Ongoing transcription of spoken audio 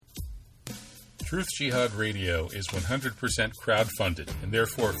Truth Jihad Radio is 100% crowdfunded and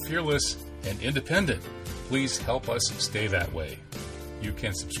therefore fearless and independent. Please help us stay that way. You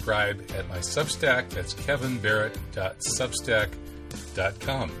can subscribe at my Substack, that's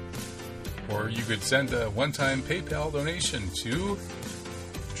kevinbarrett.substack.com. Or you could send a one-time PayPal donation to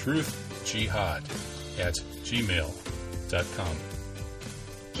truthjihad@gmail.com.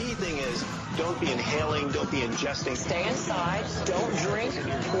 Key thing is, don't be inhaling, don't be ingesting. Stay inside, don't drink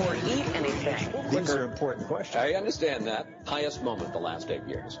or eat anything. These are important questions. I understand that. Highest moment the last 8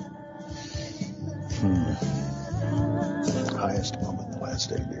 years. Highest moment the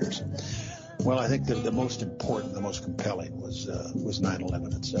last 8 years. Well, I think that the most important, the most compelling was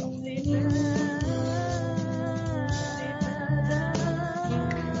 9/11 itself.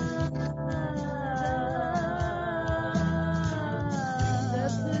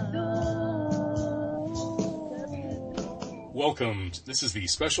 Welcome. This is the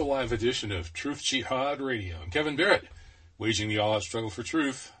special live edition of Truth Jihad Radio. I'm Kevin Barrett, waging the all-out struggle for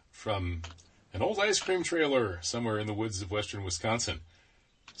truth from an old ice cream trailer somewhere in the woods of western Wisconsin.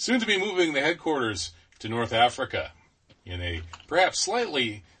 Soon to be moving the headquarters to North Africa in a perhaps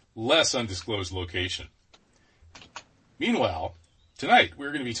slightly less undisclosed location. Meanwhile, tonight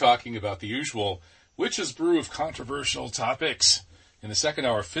we're going to be talking about the usual witch's brew of controversial topics. In the second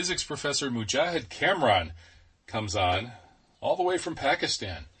hour, physics professor Mujahid Kamran comes on all the way from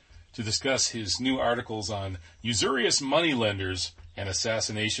Pakistan to discuss his new articles on usurious moneylenders and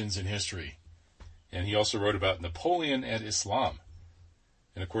assassinations in history. And he also wrote about Napoleon and Islam.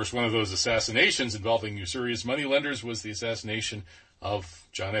 And of course, one of those assassinations involving usurious moneylenders was the assassination of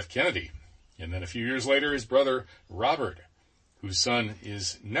John F. Kennedy. And then a few years later, his brother Robert, whose son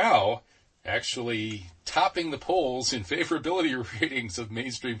is now actually topping the polls in favorability ratings of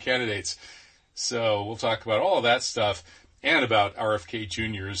mainstream candidates. So we'll talk about all of that stuff and about RFK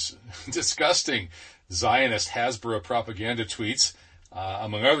Jr.'s disgusting Zionist Hasbro propaganda tweets,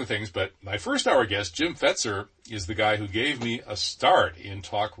 among other things. But my first hour guest, Jim Fetzer, is the guy who gave me a start in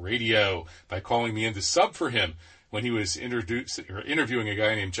talk radio by calling me in to sub for him when he was interviewing a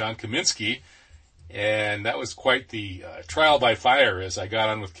guy named John Kaminsky. And that was quite the trial by fire as I got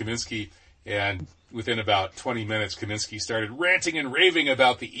on with Kaminsky. And within about 20 minutes, Kaminsky started ranting and raving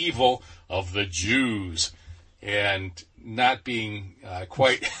about the evil of the Jews. And not being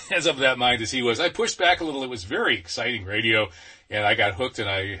quite as of that mind as he was, I pushed back a little. It was very exciting radio, and I got hooked, and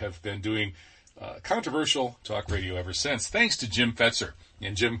I have been doing controversial talk radio ever since, thanks to Jim Fetzer.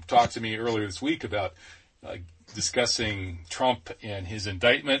 And Jim talked to me earlier this week about discussing Trump and his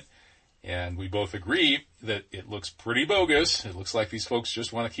indictment, and we both agree that it looks pretty bogus. It looks like these folks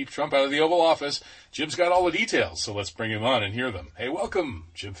just want to keep Trump out of the Oval Office. Jim's got all the details, so let's bring him on and hear them. Hey, welcome,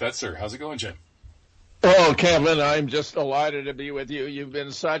 Jim Fetzer. How's it going, Jim? Oh, Kevin, I'm just delighted to be with you. You've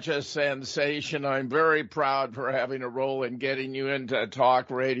been such a sensation. I'm very proud for having a role in getting you into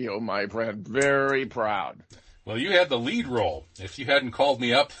talk radio, my friend. Very proud. Well, you had the lead role. If you hadn't called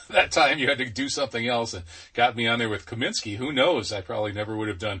me up that time, you had to do something else and got me on there with Kaminsky. Who knows? I probably never would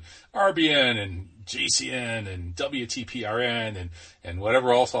have done RBN and GCN and WTPRN and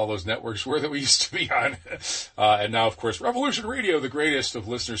whatever else all those networks were that we used to be on. And now, of course, Revolution Radio, the greatest of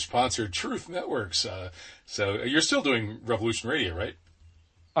listener-sponsored truth networks. So you're still doing Revolution Radio, right?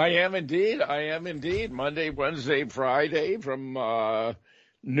 I am indeed. Monday, Wednesday, Friday from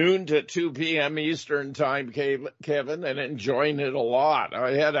noon to 2 p.m. Eastern time, Kevin, and enjoying it a lot.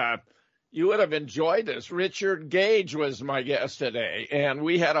 You would have enjoyed this. Richard Gage was my guest today, and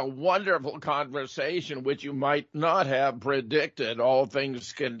we had a wonderful conversation, which you might not have predicted, all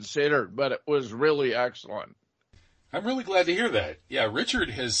things considered, but it was really excellent. I'm really glad to hear that. Yeah, Richard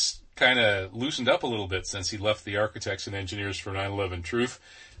has kind of loosened up a little bit since he left the architects and engineers for 9/11 Truth.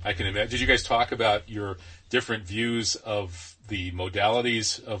 I can imagine. Did you guys talk about your different views of the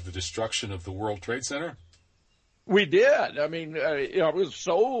modalities of the destruction of the World Trade Center? We did. I mean, I was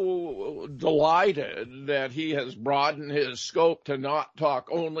so delighted that he has broadened his scope to not talk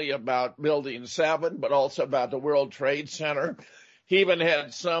only about Building 7, but also about the World Trade Center. He even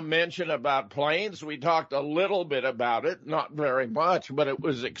had some mention about planes. We talked a little bit about it, not very much, but it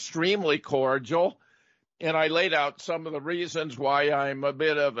was extremely cordial. And I laid out some of the reasons why I'm a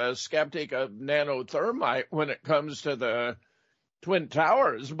bit of a skeptic of nanothermite when it comes to the Twin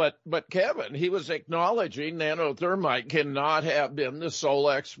Towers, but Kevin, he was acknowledging nanothermite cannot have been the sole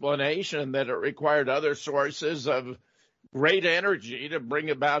explanation, that it required other sources of great energy to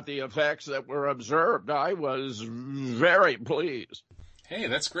bring about the effects that were observed. I was very pleased. Hey,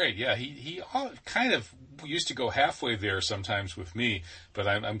 that's great. Yeah, he kind of used to go halfway there sometimes with me, but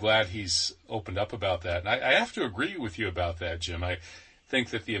I'm glad he's opened up about that. And I have to agree with you about that, Jim. I think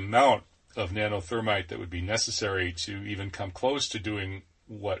that the amount of nanothermite that would be necessary to even come close to doing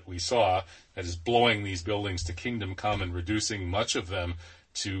what we saw, that is blowing these buildings to kingdom come and reducing much of them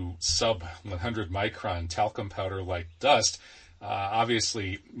to sub 100 micron talcum powder like dust.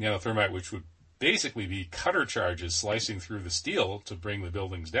 Obviously, nanothermite, which would basically be cutter charges slicing through the steel to bring the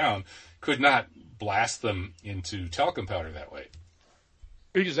buildings down, could not blast them into talcum powder that way.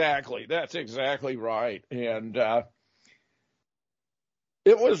 Exactly. That's exactly right. And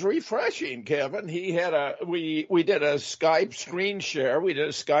it was refreshing, Kevin. We did a Skype screen share. We did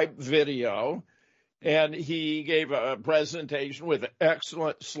a Skype video, and he gave a presentation with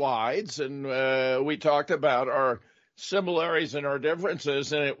excellent slides. And we talked about our similarities and our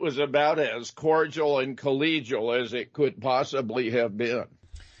differences, and it was about as cordial and collegial as it could possibly have been.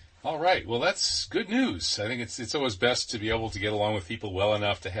 All right. Well, that's good news. I think it's always best to be able to get along with people well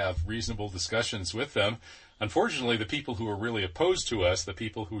enough to have reasonable discussions with them. Unfortunately, the people who are really opposed to us, the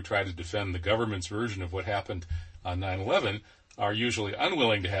people who try to defend the government's version of what happened on 9/11, are usually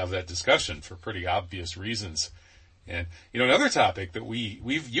unwilling to have that discussion for pretty obvious reasons. And, another topic that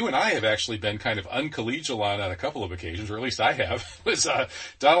you and I have actually been kind of uncollegial on a couple of occasions, or at least I have, was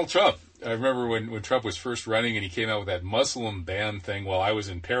Donald Trump. I remember when Trump was first running and he came out with that Muslim ban thing while I was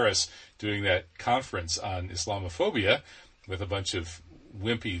in Paris doing that conference on Islamophobia with a bunch of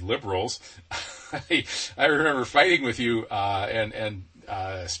wimpy liberals. I remember fighting with you and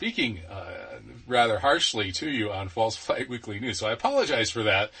speaking rather harshly to you on False Flag Weekly News. So I apologize for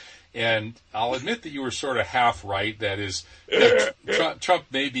that. And I'll admit that you were sort of half right. That is, Trump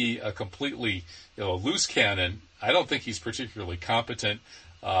may be a completely loose cannon. I don't think he's particularly competent.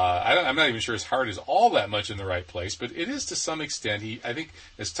 I'm not even sure his heart is all that much in the right place, but it is to some extent. I think,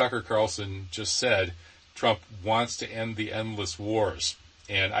 as Tucker Carlson just said, Trump wants to end the endless wars.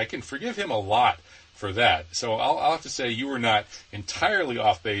 And I can forgive him a lot for that. So I'll have to say you were not entirely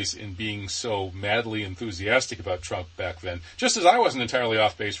off base in being so madly enthusiastic about Trump back then, just as I wasn't entirely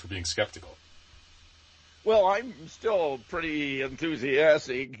off base for being skeptical. Well, I'm still pretty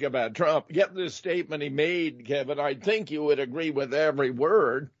enthusiastic about Trump. Get this statement he made, Kevin, I think you would agree with every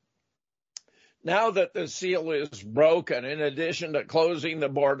word. Now that the seal is broken, in addition to closing the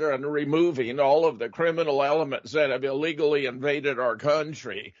border and removing all of the criminal elements that have illegally invaded our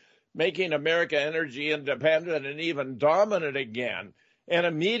country, making America energy independent and even dominant again, and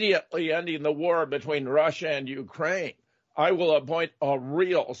immediately ending the war between Russia and Ukraine, I will appoint a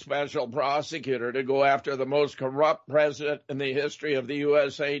real special prosecutor to go after the most corrupt president in the history of the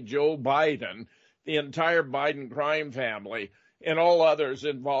USA, Joe Biden, the entire Biden crime family, and all others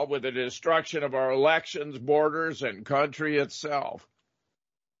involved with the destruction of our elections, borders, and country itself.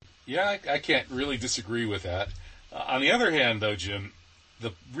 Yeah, I can't really disagree with that. On the other hand, though, Jim,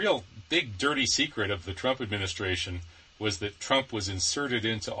 the real big dirty secret of the Trump administration was that Trump was inserted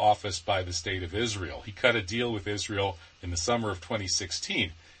into office by the state of Israel. He cut a deal with Israel in the summer of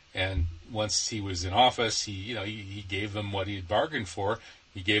 2016. And once he was in office, he gave them what he had bargained for.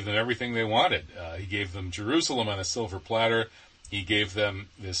 He gave them everything they wanted. He gave them Jerusalem on a silver platter. He gave them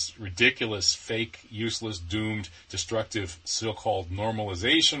this ridiculous, fake, useless, doomed, destructive so-called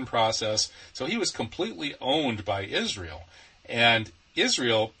normalization process. So he was completely owned by Israel. And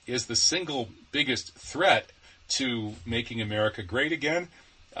Israel is the single biggest threat to making America great again.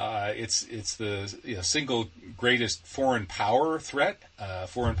 It's the single greatest foreign power threat,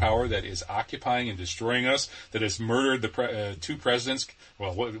 foreign power that is occupying and destroying us, that has murdered the two presidents,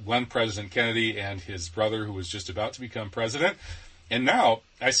 well, one President Kennedy and his brother who was just about to become president. And now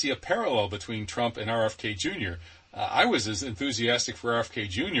I see a parallel between Trump and RFK Jr. I was as enthusiastic for RFK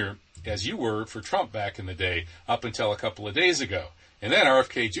Jr. as you were for Trump back in the day, up until a couple of days ago. And then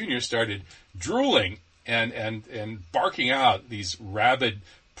RFK Jr. started drooling and barking out these rabid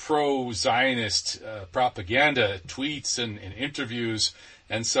pro-Zionist propaganda tweets and interviews.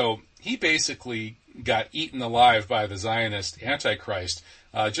 And so he basically got eaten alive by the Zionist Antichrist,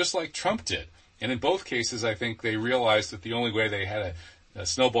 just like Trump did. And in both cases, I think they realized that the only way they had a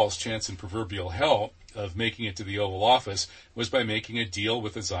snowball's chance in proverbial hell of making it to the Oval Office was by making a deal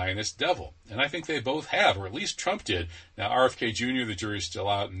with the Zionist devil. And I think they both have, or at least Trump did. Now, RFK Jr., the jury's still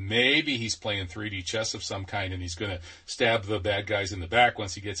out. Maybe he's playing 3D chess of some kind and he's going to stab the bad guys in the back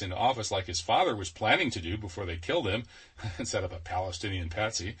once he gets into office, like his father was planning to do before they killed him and set up a Palestinian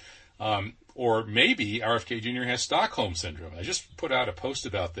patsy. Or maybe RFK Jr. has Stockholm Syndrome. I just put out a post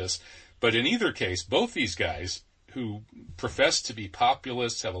about this. But in either case, both these guys who profess to be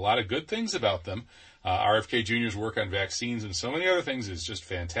populists have a lot of good things about them. RFK Jr.'s work on vaccines and so many other things is just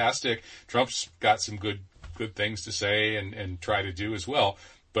fantastic. Trump's got some good things to say and try to do as well.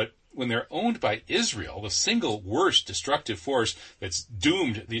 But when they're owned by Israel, the single worst destructive force that's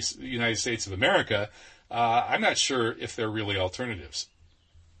doomed the United States of America, I'm not sure if they're really alternatives.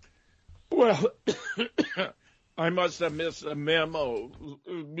 Well, I must have missed a memo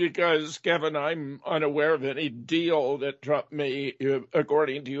because, Kevin, I'm unaware of any deal that Trump may,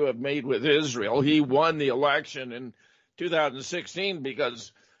 according to you, have made with Israel. He won the election in 2016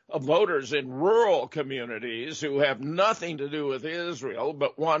 because of voters in rural communities who have nothing to do with Israel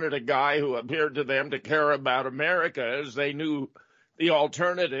but wanted a guy who appeared to them to care about America, as they knew the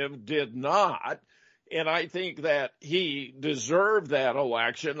alternative did not. And I think that he deserved that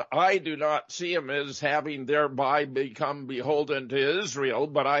election. I do not see him as having thereby become beholden to Israel,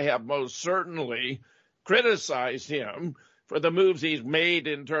 but I have most certainly criticized him for the moves he's made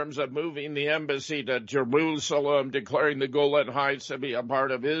in terms of moving the embassy to Jerusalem, declaring the Golan Heights to be a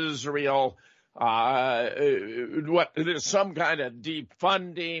part of Israel, there's some kind of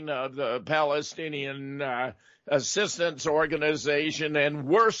defunding of the Palestinian assistance organization, and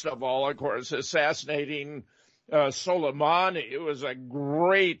worst of all, of course, assassinating Soleimani, who was a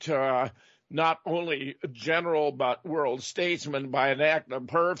great not only general but world statesman by an act of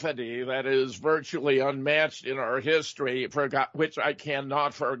perfidy that is virtually unmatched in our history, for which I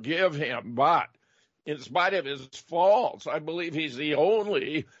cannot forgive him. But in spite of his faults, I believe he's the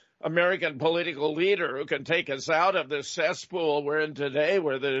only American political leader who can take us out of this cesspool we're in today,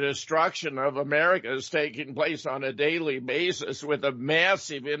 where the destruction of America is taking place on a daily basis with a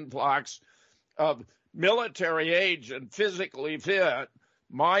massive influx of military age and physically fit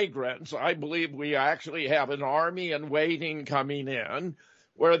migrants. I believe we actually have an army in waiting coming in,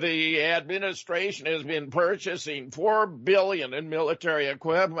 where the administration has been purchasing $4 billion in military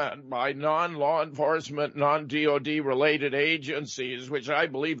equipment by non-law enforcement, non-DOD related agencies, which I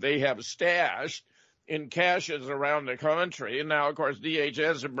believe they have stashed in caches around the country. And now, of course,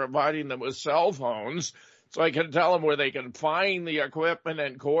 DHS is providing them with cell phones, so I can tell them where they can find the equipment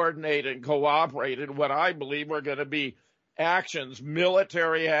and coordinate and cooperate in what I believe are going to be actions,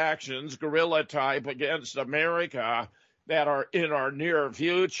 military actions, guerrilla type, against America that are in our near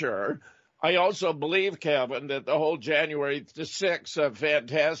future. I also believe, Kevin, that the whole January 6th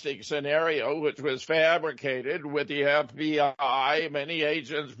fantastic scenario, which was fabricated with the FBI, many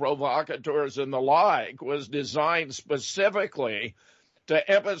agents, provocateurs, and the like, was designed specifically to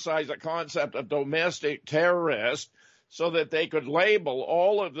emphasize the concept of domestic terrorists, so that they could label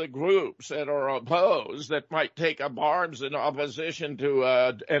all of the groups that are opposed, that might take up arms in opposition to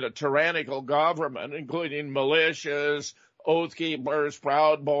a tyrannical government, including militias, Oath Keepers,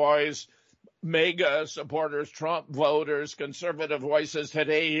 Proud Boys, MAGA supporters, Trump voters, conservative voices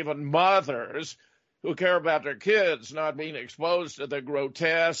today, even mothers who care about their kids not being exposed to the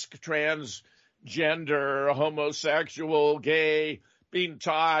grotesque transgender, homosexual, gay, being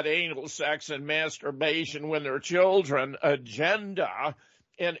taught anal sex and masturbation when they're children agenda,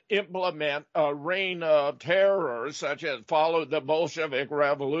 and implement a reign of terror such as followed the Bolshevik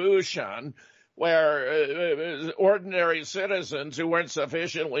Revolution, where ordinary citizens who weren't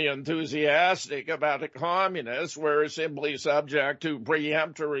sufficiently enthusiastic about the communists were simply subject to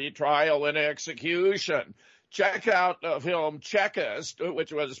preemptory trial and execution. Check out the film Checklist,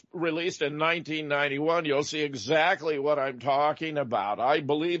 which was released in 1991. You'll see exactly what I'm talking about. I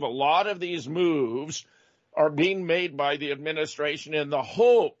believe a lot of these moves are being made by the administration in the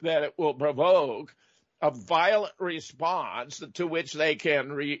hope that it will provoke a violent response to which they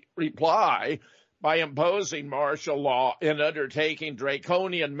can reply by imposing martial law and undertaking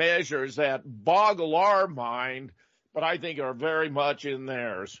draconian measures that boggle our mind, but I think are very much in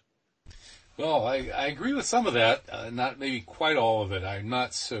theirs. Well, I agree with some of that, not maybe quite all of it. I'm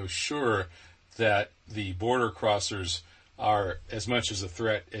not so sure that the border crossers are as much as a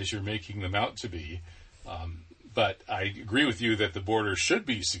threat as you're making them out to be. But I agree with you that the border should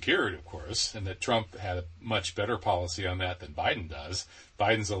be secured, of course, and that Trump had a much better policy on that than Biden does.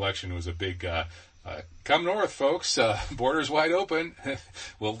 Biden's election was a big, come north, folks, border's wide open.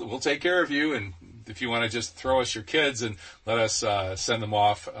 We'll take care of you, and if you want to just throw us your kids and let us send them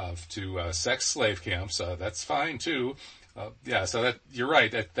off to sex slave camps, that's fine too. So that you're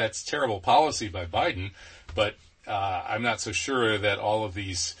right. That's terrible policy by Biden, but I'm not so sure that all of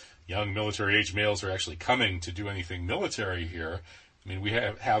these young military-age males are actually coming to do anything military here. I mean, we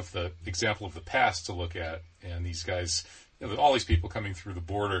have the example of the past to look at, and these guys, all these people coming through the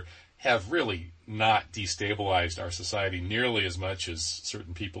border have really not destabilized our society nearly as much as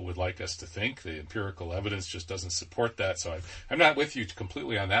certain people would like us to think. The empirical evidence just doesn't support that. So I'm not with you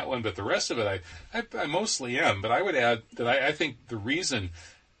completely on that one, but the rest of it I mostly am. But I would add that I think the reason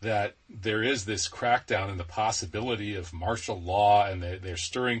that there is this crackdown and the possibility of martial law, and they're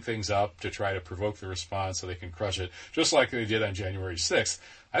stirring things up to try to provoke the response so they can crush it, just like they did on January 6th.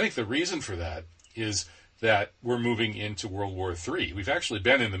 I think the reason for that is that we're moving into World War III. We've actually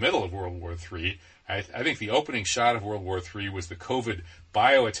been in the middle of World War III. I think the opening shot of World War III was the COVID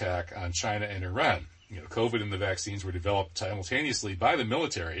bioattack on China and Iran. COVID and the vaccines were developed simultaneously by the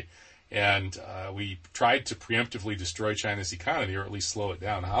military, and we tried to preemptively destroy China's economy, or at least slow it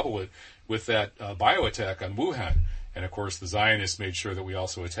down, hobble it, with that bioattack on Wuhan. And, of course, the Zionists made sure that we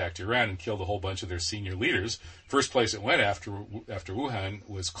also attacked Iran and killed a whole bunch of their senior leaders. First place it went after Wuhan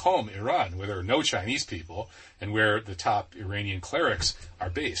was Qom, Iran, where there are no Chinese people and where the top Iranian clerics are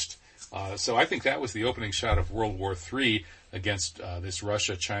based. So I think that was the opening shot of World War III against this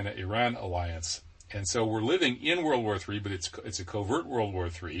Russia-China-Iran alliance. And so we're living in World War III, but it's a covert World War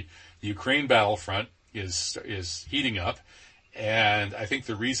III. The Ukraine battlefront is heating up, and I think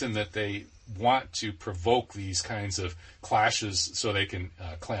the reason that they want to provoke these kinds of clashes so they can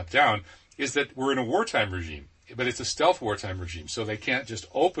clamp down is that we're in a wartime regime, but it's a stealth wartime regime, so they can't just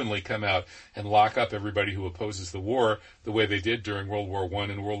openly come out and lock up everybody who opposes the war the way they did during World War I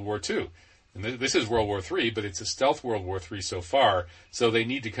and World War II. And this is World War III, but it's a stealth World War III so far, so they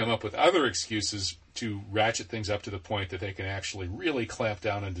need to come up with other excuses to ratchet things up to the point that they can actually really clamp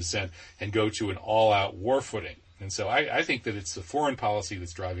down on dissent and go to an all-out war footing. And so I think that it's the foreign policy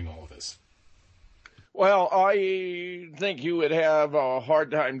that's driving all of this. Well, I think you would have a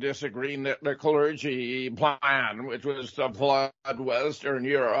hard time disagreeing that the clergy plan, which was to flood Western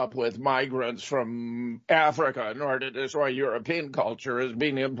Europe with migrants from Africa in order to destroy European culture, is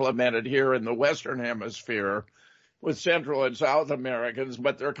being implemented here in the Western Hemisphere with Central and South Americans,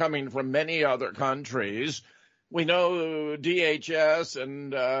 but they're coming from many other countries. We know DHS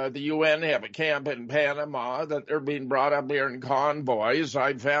and the UN have a camp in Panama, that they're being brought up here in convoys.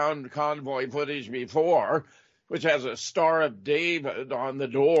 I've found convoy footage before, which has a Star of David on the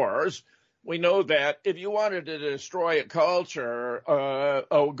doors. We know that if you wanted to destroy a culture,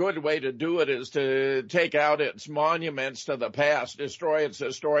 a good way to do it is to take out its monuments to the past, destroy its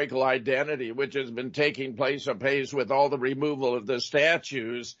historical identity, which has been taking place apace with all the removal of the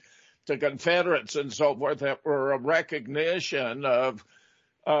statues to Confederates and so forth that were a recognition of,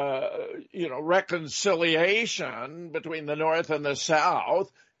 reconciliation between the North and the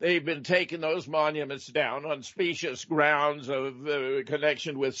South. They've been taking those monuments down on specious grounds of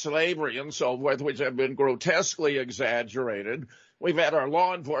connection with slavery and so forth, which have been grotesquely exaggerated. We've had our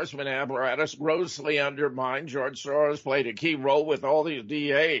law enforcement apparatus grossly undermined. George Soros played a key role with all these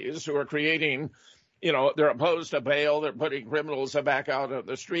DAs who are creating, they're opposed to bail. They're putting criminals back out on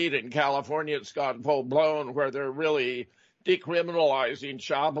the street. In California, it's gone full blown, where they're really decriminalizing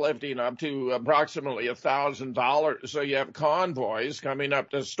shoplifting up to approximately $1,000. So you have convoys coming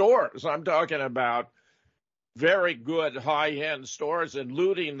up to stores. I'm talking about very good high-end stores and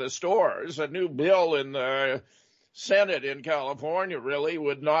looting the stores. A new bill in the Senate in California really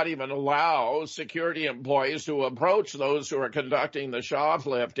would not even allow security employees to approach those who are conducting the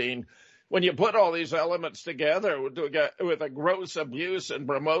shoplifting. When you put all these elements together with a gross abuse and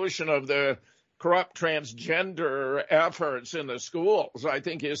promotion of the corrupt transgender efforts in the schools, I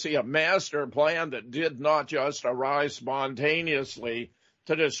think you see a master plan that did not just arise spontaneously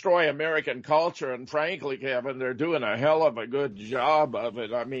to destroy American culture. And frankly, Kevin, they're doing a hell of a good job of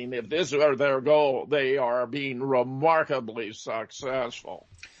it. I mean, if this is their goal, they are being remarkably successful.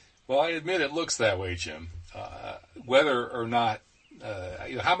 Well, I admit it looks that way, Jim. Whether or not,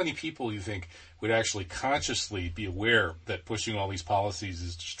 how many people you think would actually consciously be aware that pushing all these policies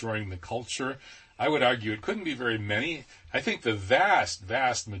is destroying the culture? I would argue it couldn't be very many. I think the vast,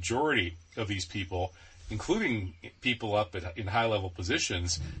 vast majority of these people, including people up in high-level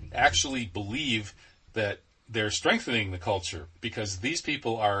positions, actually believe that they're strengthening the culture because these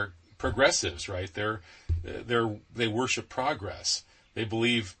people are progressives, right? They worship progress. They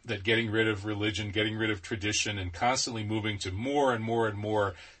believe that getting rid of religion, getting rid of tradition, and constantly moving to more and more and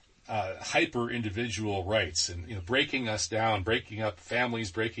more hyper-individual rights and breaking us down, breaking up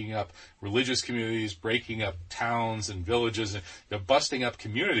families, breaking up religious communities, breaking up towns and villages, and busting up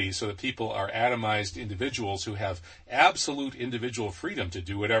communities so that people are atomized individuals who have absolute individual freedom to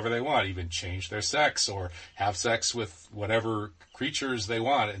do whatever they want, even change their sex or have sex with whatever creatures they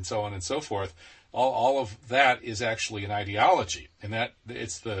want, and so on and so forth. All of that is actually an ideology, and that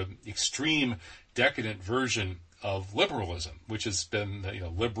it's the extreme decadent version of liberalism, which has been,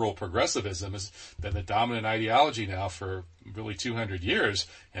 liberal progressivism has been the dominant ideology now for really 200 years.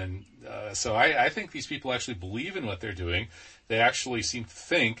 And so I think these people actually believe in what they're doing. They actually seem to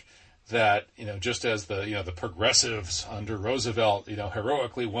think that, just as the progressives under Roosevelt,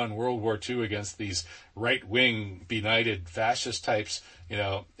 heroically won World War II against these right-wing benighted fascist types,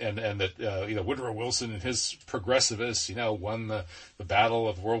 and that, Woodrow Wilson and his progressivists, won the battle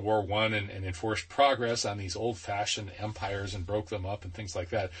of World War I and enforced progress on these old-fashioned empires and broke them up and things like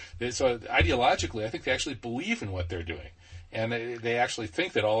that. So ideologically, I think they actually believe in what they're doing. And they actually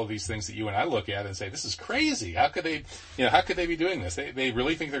think that all of these things that you and I look at and say, this is crazy. How could they be doing this? They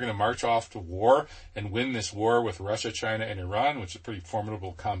really think they're going to march off to war and win this war with Russia, China, and Iran, which is a pretty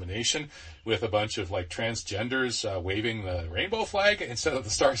formidable combination, with a bunch of transgenders waving the rainbow flag instead of the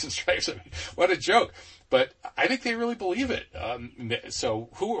stars and stripes. I mean, what a joke. But I think they really believe it. So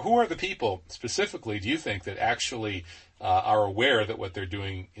who are the people specifically, do you think, that actually are aware that what they're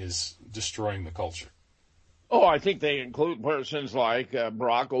doing is destroying the culture? Oh, I think they include persons like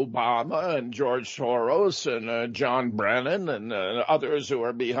Barack Obama and George Soros and John Brennan and others who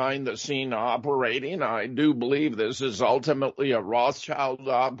are behind the scene operating. I do believe this is ultimately a Rothschild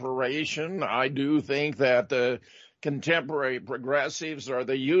operation. I do think that the contemporary progressives are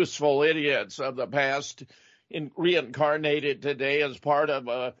the useful idiots of the past reincarnated today as part of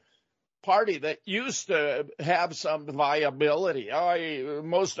a party that used to have some viability. I,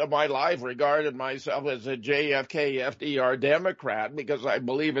 most of my life, regarded myself as a JFK, FDR Democrat because I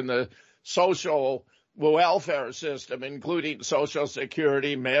believe in the social welfare system, including Social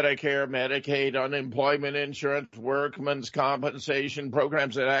Security, Medicare, Medicaid, unemployment insurance, workmen's compensation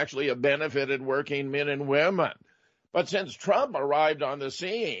programs that actually have benefited working men and women. But since Trump arrived on the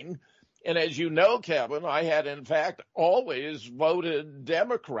scene, and as you know, Kevin, I had, in fact, always voted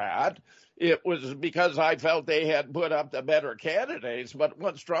Democrat. It was because I felt they had put up the better candidates. But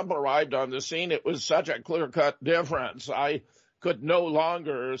once Trump arrived on the scene, it was such a clear-cut difference. I could no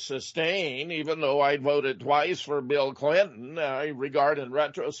longer sustain, even though I voted twice for Bill Clinton. I regard in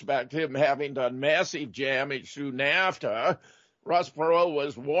retrospect him having done massive damage through NAFTA. Ross Perot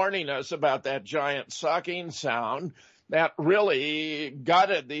was warning us about that giant sucking sound that really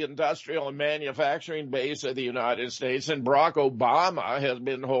gutted the industrial and manufacturing base of the United States. And Barack Obama has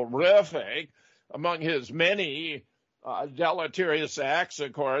been horrific. Among his many deleterious acts,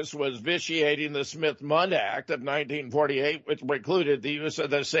 of course, was vitiating the Smith-Mundt Act of 1948, which precluded the use of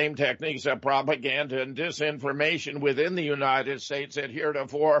the same techniques of propaganda and disinformation within the United States that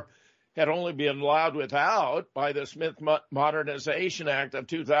heretofore had only been allowed without by the Smith Modernization Act of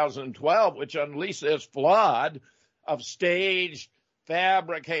 2012, which unleashed this flood of staged,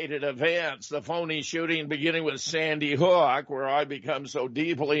 fabricated events, the phony shooting beginning with Sandy Hook, where I become so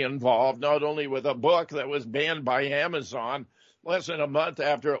deeply involved, not only with a book that was banned by Amazon less than a month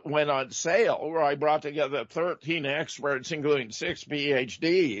after it went on sale, where I brought together 13 experts, including 6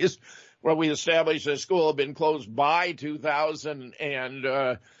 PhDs, where we established the school had been closed by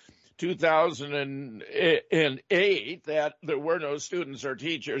 2008, that there were no students or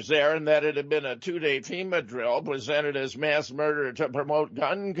teachers there, and that it had been a 2-day FEMA drill presented as mass murder to promote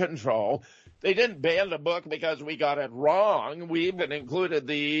gun control. They didn't ban the book because we got it wrong. We even included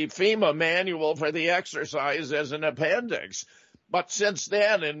the FEMA manual for the exercise as an appendix. But since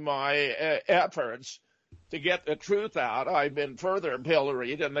then, in my efforts to get the truth out, I've been further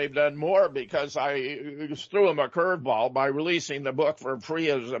pilloried, and they've done more because I threw them a curveball by releasing the book for free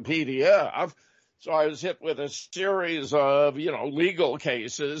as a PDF. So I was hit with a series of, legal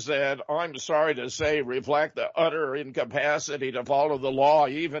cases that I'm sorry to say reflect the utter incapacity to follow the law,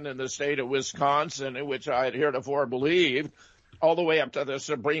 even in the state of Wisconsin, in which I had heretofore believed, all the way up to the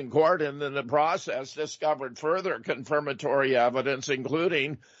Supreme Court, and in the process discovered further confirmatory evidence,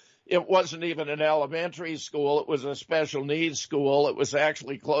 including it wasn't even an elementary school. It was a special needs school. It was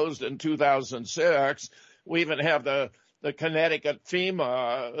actually closed in 2006. We even have the Connecticut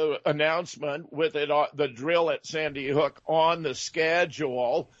FEMA announcement with it, the drill at Sandy Hook on the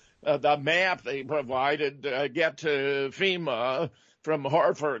schedule, the map they provided to get to FEMA from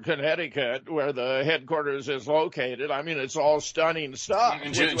Hartford, Connecticut, where the headquarters is located. I mean, it's all stunning stuff.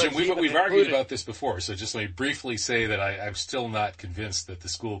 And Jim, we've argued about this before, so just let me briefly say that I'm still not convinced that the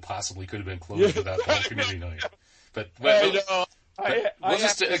school possibly could have been closed without the whole community knowing it. But we'll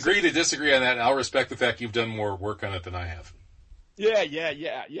just agree to disagree on that, and I'll respect the fact you've done more work on it than I have. Yeah.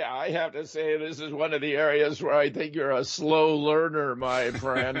 I have to say this is one of the areas where I think you're a slow learner, my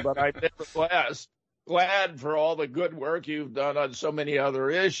friend, but I'm nevertheless glad for all the good work you've done on so many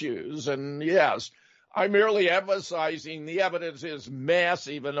other issues. And yes, I'm merely emphasizing the evidence is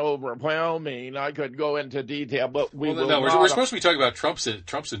massive and overwhelming. I could go into detail, but we're supposed to be talking about Trump's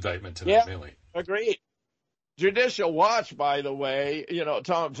indictment tonight, mainly. Agreed. Judicial Watch, by the way,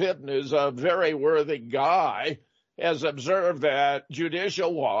 Tom Fitton is a very worthy guy, has observed that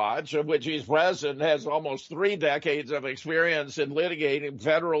Judicial Watch, of which he's president, has almost 3 decades of experience in litigating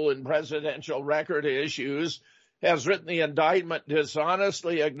federal and presidential record issues, has written the indictment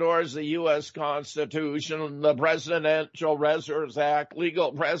dishonestly ignores the U.S. Constitution, the Presidential Reserves Act,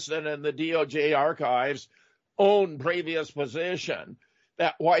 legal precedent, and the DOJ archives' own previous position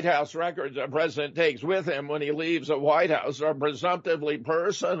that White House records a president takes with him when he leaves the White House are presumptively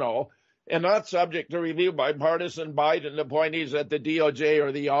personal and not subject to review by partisan Biden appointees at the DOJ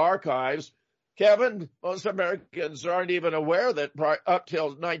or the archives. Kevin, most Americans aren't even aware that up till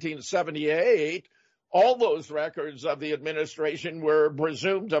 1978, all those records of the administration were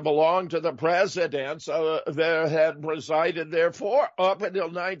presumed to belong to the presidents that had presided there for up until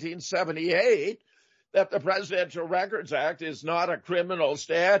 1978, that the Presidential Records Act is not a criminal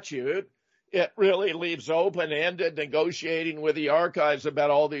statute. It really leaves open-ended negotiating with the archives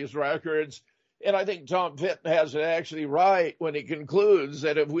about all these records. And I think Tom Fitton has it actually right when he concludes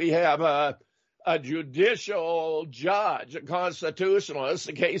that if we have a judicial judge, a constitutionalist,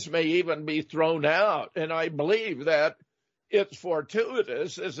 the case may even be thrown out. And I believe that it's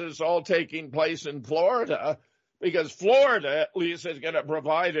fortuitous this is all taking place in Florida, because Florida at least is going to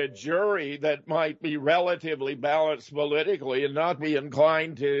provide a jury that might be relatively balanced politically and not be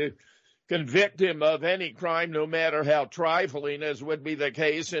inclined to convict him of any crime, no matter how trifling, as would be the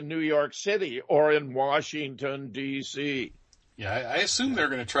case in New York City or in Washington, D.C. Yeah, I assume they're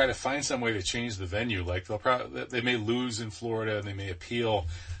going to try to find some way to change the venue. Like they may lose in Florida and they may appeal.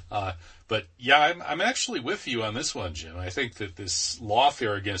 But yeah, I'm actually with you on this one, Jim. I think that this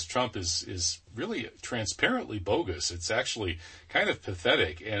lawfare against Trump is really transparently bogus. It's actually kind of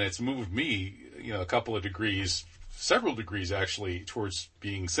pathetic, and it's moved me, a couple of degrees, several degrees actually, towards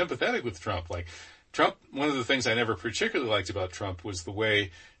being sympathetic with Trump. Like Trump, one of the things I never particularly liked about Trump was the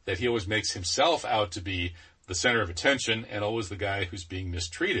way that he always makes himself out to be the center of attention and always the guy who's being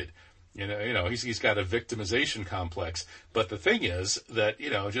mistreated. He's got a victimization complex. But the thing is that,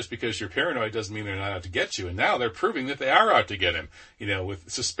 just because you're paranoid doesn't mean they're not out to get you. And now they're proving that they are out to get him,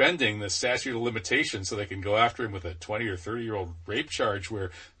 with suspending the statute of limitations so they can go after him with a 20 or 30-year-old rape charge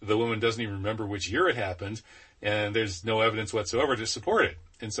where the woman doesn't even remember which year it happened and there's no evidence whatsoever to support it.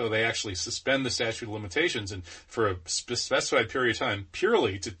 And so they actually suspend the statute of limitations and for a specified period of time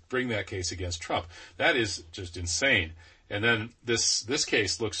purely to bring that case against Trump. That is just insane. And then this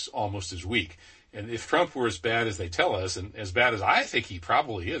case looks almost as weak. And if Trump were as bad as they tell us, and as bad as I think he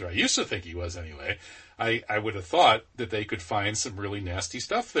probably is, or I used to think he was anyway, I would have thought that they could find some really nasty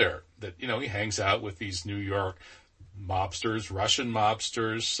stuff there. That, he hangs out with these New York mobsters, Russian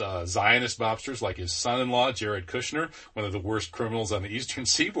mobsters, Zionist mobsters like his son-in-law, Jared Kushner, one of the worst criminals on the Eastern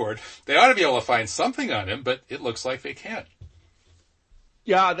Seaboard. They ought to be able to find something on him, but it looks like they can't.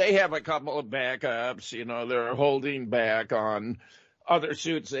 Yeah, they have a couple of backups. They're holding back on other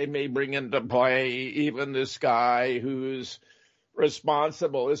suits they may bring into play. Even this guy who's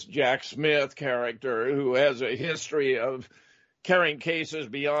responsible, this Jack Smith character, who has a history of carrying cases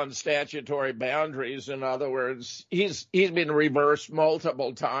beyond statutory boundaries. In other words, he's been reversed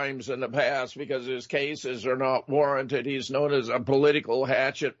multiple times in the past because his cases are not warranted. He's known as a political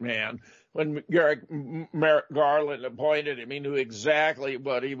hatchet man. When Merrick Garland appointed him, he knew exactly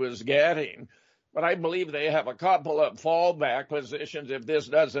what he was getting. But I believe they have a couple of fallback positions if this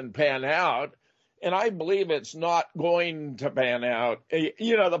doesn't pan out. And I believe it's not going to pan out.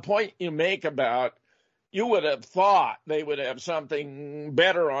 The point you make about you would have thought they would have something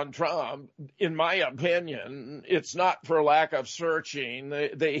better on Trump. In my opinion, it's not for lack of searching.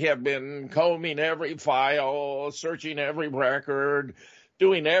 They have been combing every file, searching every record,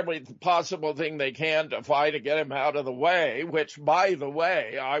 doing every possible thing they can to fight to get him out of the way, which, by the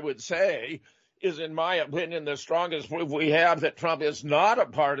way, I would say is, in my opinion, the strongest proof we have that Trump is not a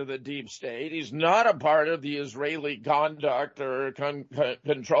part of the deep state. He's not a part of the Israeli conduct or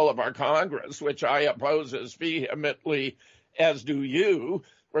control of our Congress, which I oppose as vehemently as do you.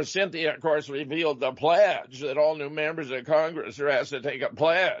 Where Cynthia, of course, revealed the pledge that all new members of Congress are asked to take a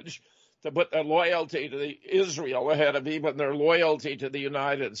pledge to put their loyalty to Israel ahead of even their loyalty to the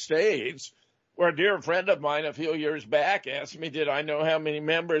United States. Where a dear friend of mine a few years back asked me, did I know how many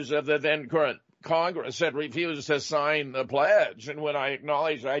members of the then current Congress had refused to sign the pledge? And when I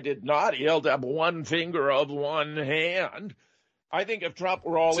acknowledged I did not, he held up one finger of one hand. I think if Trump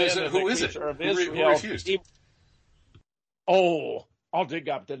were all in, who is it? Who refused? I'll dig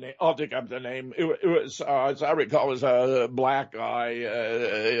up the name. It was, as I recall, it was a black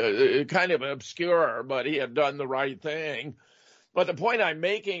guy, kind of obscure, but he had done the right thing. But the point I'm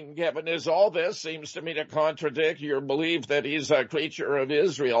making, Kevin, is all this seems to me to contradict your belief that he's a creature of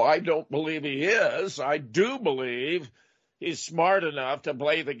Israel. I don't believe he is. I do believe he's smart enough to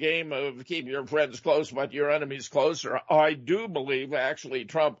play the game of keep your friends close but your enemies closer. I do believe, actually,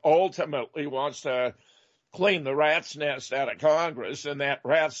 Trump ultimately wants to clean the rat's nest out of Congress, and that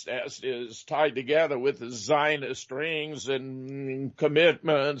rat's nest is tied together with the Zionist strings and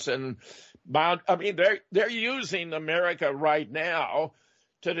commitments and they're using America right now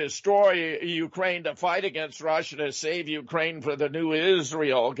to destroy Ukraine, to fight against Russia, to save Ukraine for the new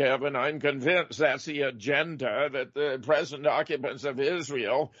Israel, Kevin. I'm convinced that's the agenda, that the present occupants of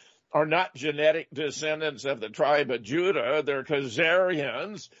Israel are not genetic descendants of the tribe of Judah. They're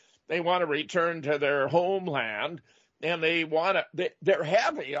Khazarians. They want to return to their homeland, and they're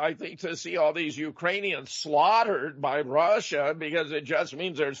happy, I think, to see all these Ukrainians slaughtered by Russia, because it just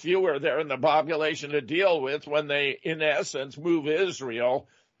means there's fewer there in the population to deal with when they, in essence, move Israel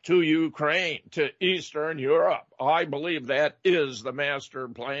to Ukraine, to Eastern Europe. I believe that is the master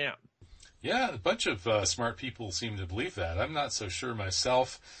plan. Yeah, a bunch of smart people seem to believe that. I'm not so sure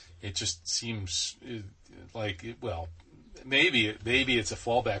myself. It just seems like, well, maybe it's a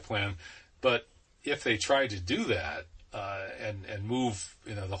fallback plan, but if they try to do that and move,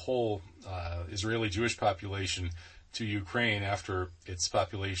 the whole Israeli Jewish population to Ukraine after its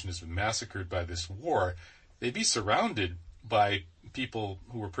population has been massacred by this war, they'd be surrounded by people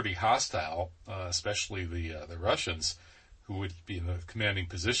who were pretty hostile, especially the Russians, who would be in the commanding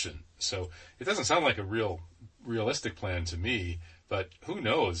position. So it doesn't sound like a realistic plan to me. But who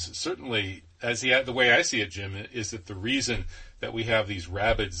knows? Certainly, the way I see it, Jim, is that the reason that we have these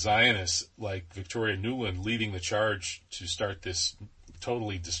rabid Zionists like Victoria Nuland leading the charge to start this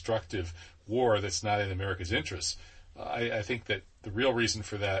totally destructive war that's not in America's interests, I think that the real reason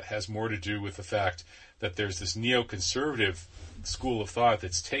for that has more to do with the fact that there's this neoconservative school of thought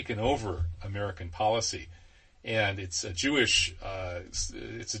that's taken over American policy, and it's a Jewish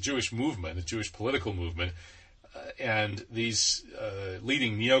movement, a Jewish political movement. And these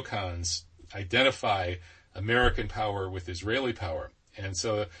leading neocons identify American power with Israeli power. And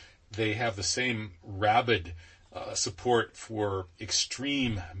so they have the same rabid support for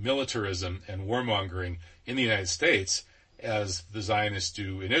extreme militarism and warmongering in the United States as the Zionists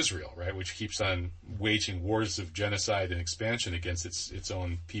do in Israel, right, which keeps on waging wars of genocide and expansion against its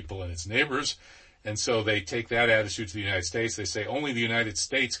own people and its neighbors. And so they take that attitude to the United States. They say only the United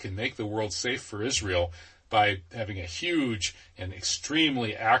States can make the world safe for Israel by having a huge and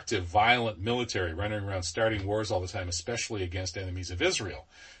extremely active, violent military running around starting wars all the time, especially against enemies of Israel.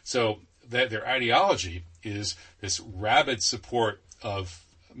 So that their ideology is this rabid support of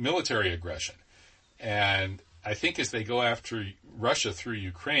military aggression. And I think as they go after Russia through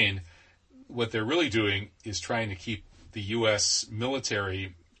Ukraine, what they're really doing is trying to keep the U.S.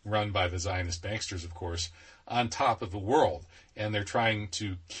 military, run by the Zionist banksters, of course, on top of the world. And they're trying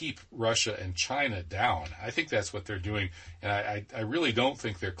to keep Russia and China down. I think that's what they're doing. And I really don't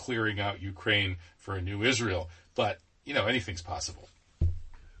think they're clearing out Ukraine for a new Israel. But, anything's possible.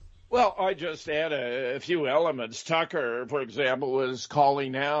 Well, I just add a few elements. Tucker, for example, was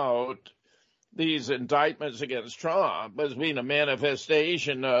calling out these indictments against Trump as being a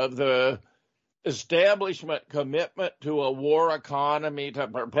manifestation of the establishment commitment to a war economy, to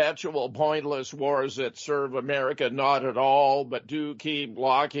perpetual pointless wars that serve America not at all, but do keep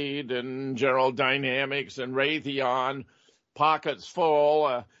Lockheed and General Dynamics and Raytheon pockets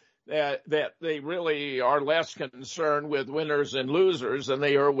full, that they really are less concerned with winners and losers than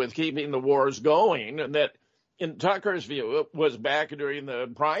they are with keeping the wars going. And that, in Tucker's view, it was back during the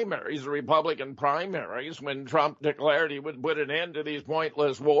primaries, the Republican primaries, when Trump declared he would put an end to these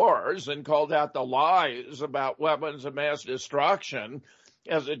pointless wars and called out the lies about weapons of mass destruction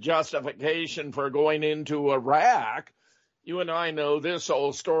as a justification for going into Iraq. You and I know this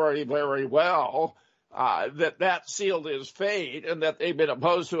whole story very well, that sealed his fate and that they've been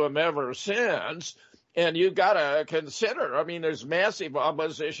opposed to him ever since. And you've got to consider, there's massive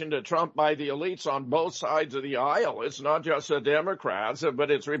opposition to Trump by the elites on both sides of the aisle. It's not just the Democrats,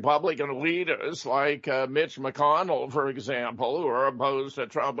 but it's Republican elitists like Mitch McConnell, for example, who are opposed to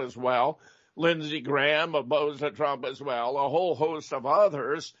Trump as well. Lindsey Graham opposed to Trump as well, a whole host of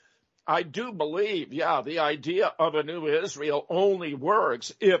others. I do believe, the idea of a new Israel only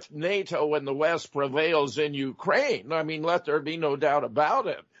works if NATO and the West prevails in Ukraine. Let there be no doubt about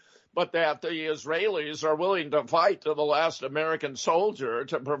it. But that the Israelis are willing to fight to the last American soldier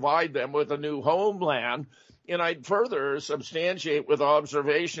to provide them with a new homeland. And I'd further substantiate with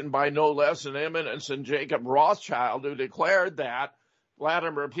observation by no less an eminence than Jacob Rothschild, who declared that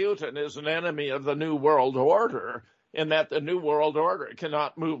Vladimir Putin is an enemy of the New World Order. and that the New World Order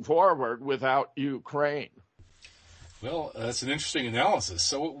cannot move forward without Ukraine. Well, that's an interesting analysis.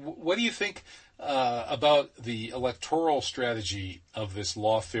 So what do you think about the electoral strategy of this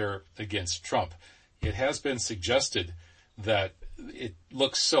lawfare against Trump? It has been suggested that it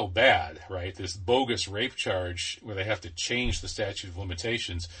looks so bad, right? This bogus rape charge where they have to change the statute of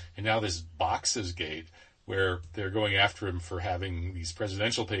limitations, and now this Boxes Gate where they're going after him for having these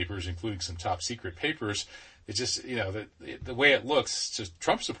presidential papers, including some top secret papers. It just, the way it looks to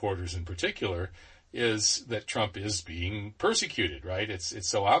Trump supporters in particular is that Trump is being persecuted, right? It's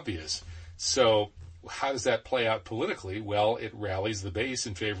so obvious. So how does that play out politically? Well, it rallies the base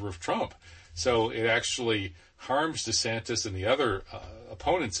in favor of Trump. So it actually harms DeSantis and the other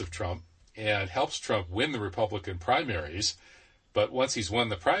opponents of Trump and helps Trump win the Republican primaries. But once he's won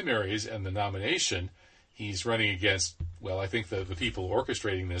the primaries and the nomination, he's running against, well, I think the people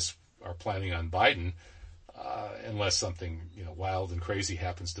orchestrating this are planning on Biden, unless something wild and crazy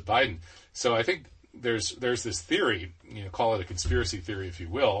happens to Biden. So I think there's this theory, call it a conspiracy theory if you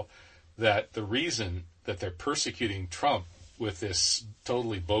will, that the reason that they're persecuting Trump with this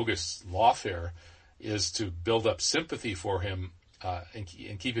totally bogus lawfare is to build up sympathy for him and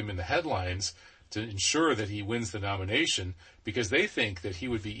keep him in the headlines to ensure that he wins the nomination, because they think that he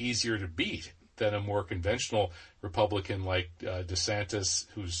would be easier to beat than a more conventional Republican like DeSantis,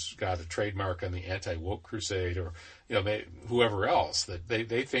 who's got a trademark on the anti-woke crusade, or whoever else. That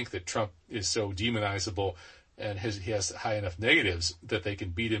they think that Trump is so demonizable and he has high enough negatives that they can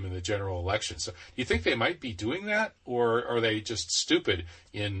beat him in the general election. So do you think they might be doing that, or are they just stupid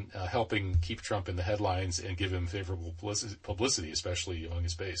in helping keep Trump in the headlines and give him favorable publicity, especially among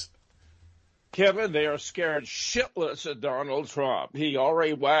his base? Kevin, they are scared shitless of Donald Trump. He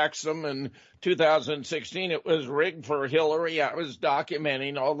already waxed them in 2016. It was rigged for Hillary. I was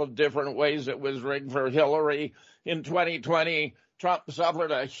documenting all the different ways it was rigged for Hillary. In 2020, Trump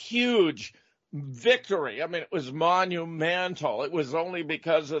suffered a huge victory. I mean, it was monumental. It was only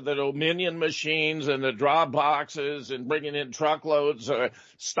because of the Dominion machines and the drop boxes and bringing in truckloads,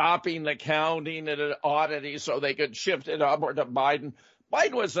 stopping the counting and an oddity so they could shift it upward to Biden.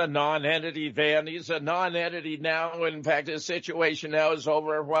 Biden was a non-entity then. He's a non-entity now. In fact, his situation now is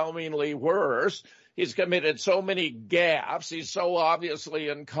overwhelmingly worse. He's committed so many gaffes. He's so obviously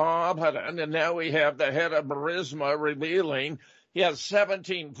incompetent. And now we have the head of Burisma revealing he has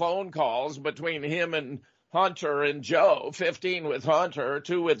 17 phone calls between him and Hunter and Joe, 15 with Hunter,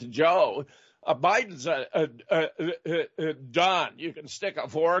 2 with Joe. Biden's done. You can stick a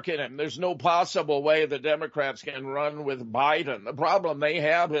fork in him. There's no possible way the Democrats can run with Biden. The problem they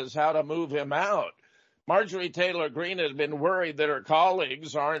have is how to move him out. Marjorie Taylor Greene has been worried that her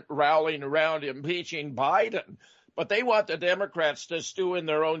colleagues aren't rallying around impeaching Biden, but they want the Democrats to stew in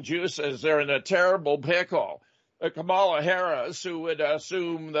their own juices. They're in a terrible pickle. Kamala Harris, who would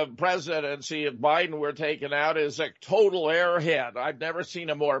assume the presidency if Biden were taken out, is a total airhead. I've never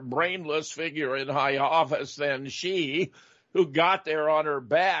seen a more brainless figure in high office than she, who got there on her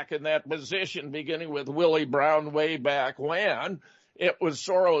back in that position, beginning with Willie Brown way back when. It was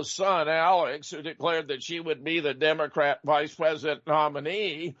Soros' son, Alex, who declared that she would be the Democrat vice president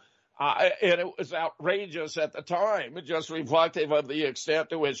nominee. And it was outrageous at the time, just reflective of the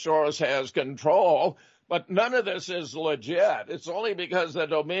extent to which Soros has control. But none of this is legit. It's only because the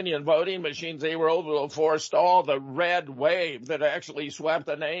Dominion voting machines, they were able to forestall the red wave that actually swept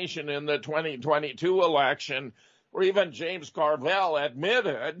the nation in the 2022 election, where even James Carville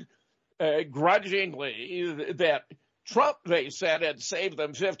admitted grudgingly that Trump, they said, had saved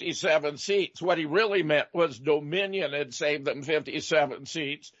them 57 seats. What he really meant was Dominion had saved them 57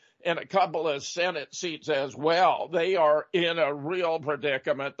 seats. And a couple of Senate seats as well. They are in a real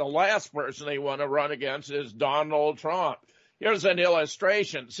predicament. The last person they want to run against is Donald Trump. Here's an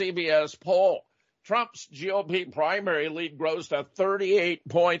illustration, CBS poll. Trump's GOP primary lead grows to 38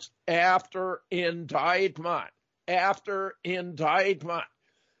 points after indictment. After indictment.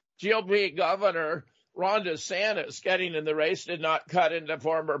 GOP Governor Ron DeSantis getting in the race did not cut into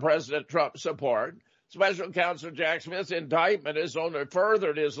former President Trump's support. Special Counsel Jack Smith's indictment has only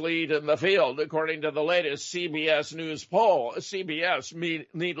furthered his lead in the field, according to the latest CBS News poll. CBS,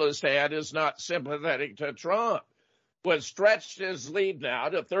 needless to add, is not sympathetic to Trump, was stretched his lead now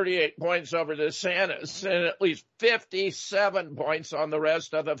to 38 points over DeSantis and at least 57 points on the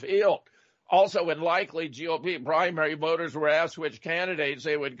rest of the field. Also, in likely GOP primary, voters were asked which candidates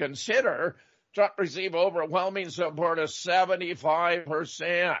they would consider. Trump received overwhelming support of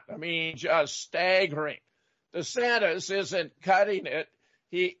 75%. I mean, just staggering. DeSantis isn't cutting it.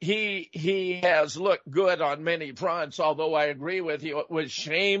 He has looked good on many fronts, although I agree with you, it was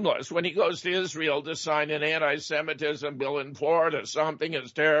shameless. When he goes to Israel to sign an anti-Semitism bill in Florida, something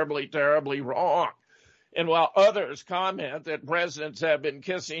is terribly, terribly wrong. And while others comment that presidents have been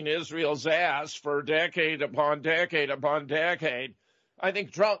kissing Israel's ass for decade upon decade upon decade, I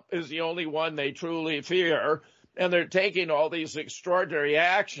think Trump is the only one they truly fear. And they're taking all these extraordinary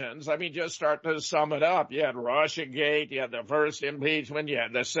actions. I mean, just start to sum it up. You had Russiagate, you had the first impeachment, you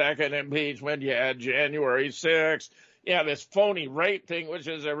had the second impeachment, you had January 6th, you had this phony rape thing, which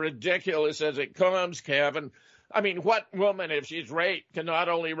is as ridiculous as it comes, Kevin. I mean, what woman, if she's raped, can not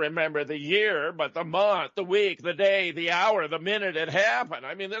only remember the year, but the month, the week, the day, the hour, the minute it happened?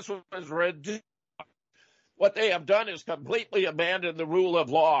 I mean, this was ridiculous. What they have done is completely abandon the rule of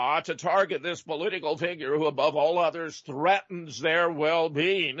law to target this political figure who, above all others, threatens their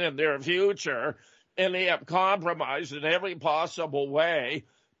well-being and their future, and they have compromised in every possible way.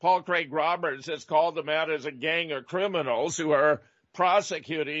 Paul Craig Roberts has called them out as a gang of criminals who are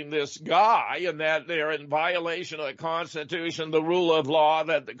prosecuting this guy, and that they're in violation of the Constitution, the rule of law,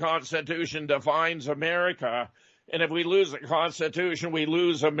 that the Constitution defines America. And if we lose the Constitution, we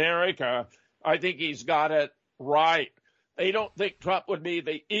lose America. I think he's got it right. They don't think Trump would be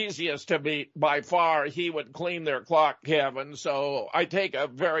the easiest to beat. By far, he would clean their clock, Kevin. So I take a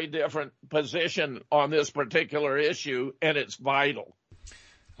very different position on this particular issue, and it's vital.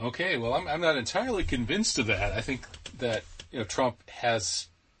 Okay, well, I'm not entirely convinced of that. I think that Trump has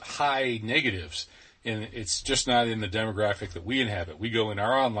high negatives, and it's just not in the demographic that we inhabit. We go in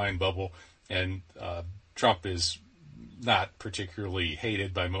our online bubble, and Trump is not particularly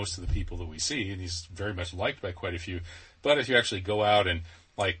hated by most of the people that we see, and he's very much liked by quite a few. But if you actually go out and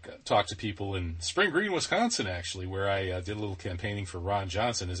talk to people in Spring Green, Wisconsin, actually, where I did a little campaigning for Ron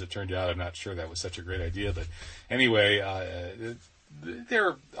Johnson, as it turned out, I'm not sure that was such a great idea, but anyway,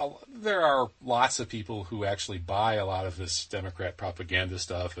 there are lots of people who actually buy a lot of this Democrat propaganda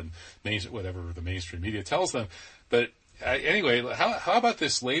stuff and whatever the mainstream media tells them. But anyway, how about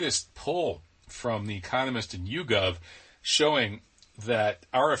this latest poll from The Economist and YouGov showing that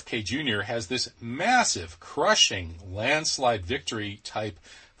RFK Jr. has this massive, crushing, landslide victory type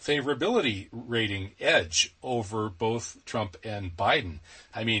favorability rating edge over both Trump and Biden?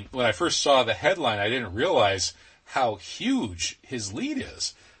 I mean, when I first saw the headline, I didn't realize how huge his lead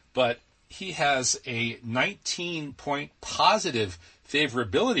is, but he has a 19-point positive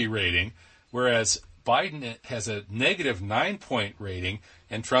favorability rating, whereas Biden has a negative 9-point rating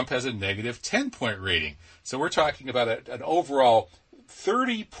and Trump has a negative 10-point rating. So we're talking about an overall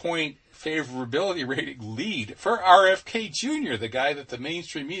 30-point favorability rating lead for RFK Jr., the guy that the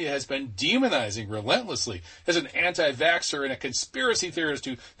mainstream media has been demonizing relentlessly as an anti-vaxxer and a conspiracy theorist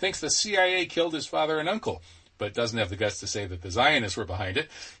who thinks the CIA killed his father and uncle, but doesn't have the guts to say that the Zionists were behind it.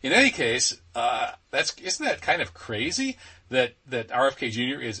 In any case, isn't that kind of crazy that RFK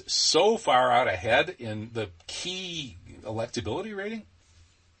Jr. is so far out ahead in the key electability rating?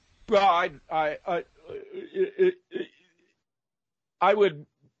 Well, I would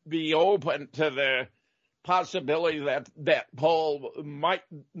be open to the possibility that that poll might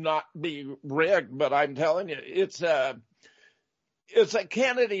not be rigged, but I'm telling you, it's a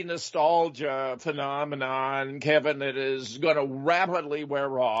Kennedy nostalgia phenomenon, Kevin, that is going to rapidly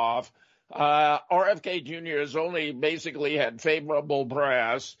wear off. RFK Jr. has only basically had favorable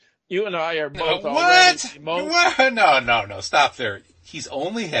press. You and I are both What? No, stop there. He's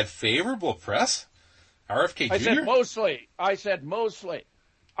only had favorable press? RFK Jr.? I said mostly.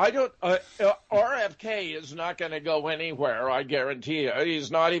 RFK is not going to go anywhere, I guarantee you.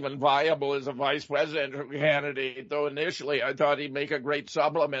 He's not even viable as a vice presidential candidate, though initially I thought he'd make a great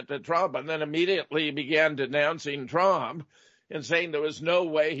supplement to Trump, and then immediately began denouncing Trump and saying there was no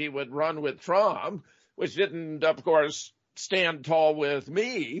way he would run with Trump, which didn't, of course, stand tall with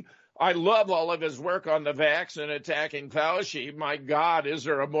me. I love all of his work on the vaccine attacking Fauci. My God, is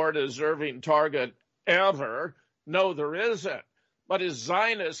there a more deserving target ever? No, there isn't. But his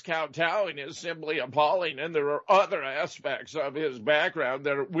Zionist kowtowing is simply appalling, and there are other aspects of his background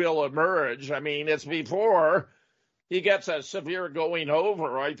that will emerge. I mean, it's before he gets a severe going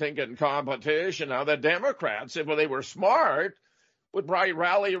over, I think, in competition. Now, the Democrats, if they were smart, would probably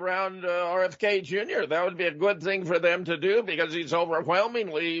rally around RFK Jr. That would be a good thing for them to do because he's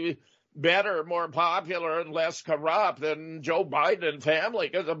overwhelmingly better, more popular, and less corrupt than Joe Biden and family,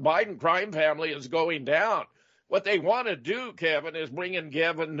 because the Biden crime family is going down. What they want to do, Kevin, is bring in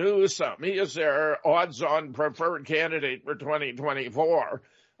Gavin Newsom. He is their odds-on preferred candidate for 2024.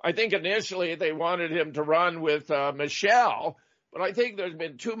 I think initially they wanted him to run with Michelle, But I think there's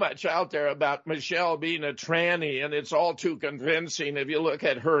been too much out there about Michelle being a tranny, and it's all too convincing. If you look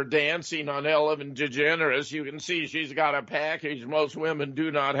at her dancing on Ellen DeGeneres, you can see she's got a package most women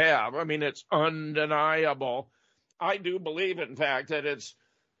do not have. I mean, it's undeniable. I do believe, in fact, that it's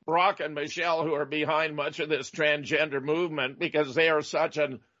Brock and Michelle who are behind much of this transgender movement because they are such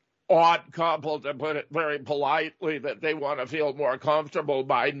an odd couple, to put it very politely, that they want to feel more comfortable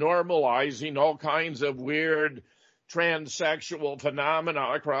by normalizing all kinds of weird transsexual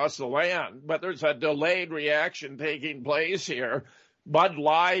phenomena across the land. But there's a delayed reaction taking place here. Bud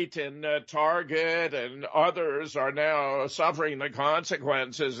Light and Target and others are now suffering the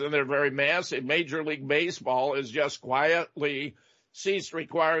consequences, and they're very massive. Major League Baseball has just quietly ceased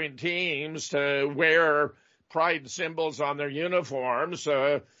requiring teams to wear pride symbols on their uniforms.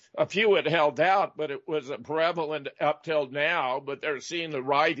 A few had held out, but it was prevalent up till now, but they're seeing the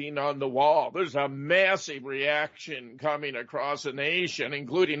writing on the wall. There's a massive reaction coming across the nation,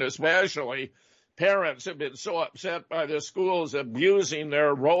 including especially parents have been so upset by the schools abusing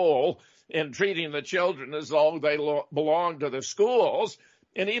their role in treating the children as though they belong to the schools.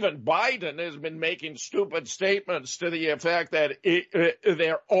 And even Biden has been making stupid statements to the effect that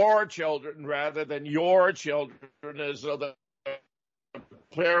there are children rather than your children, as though the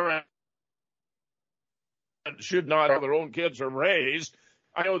parents should not have their own kids are raised.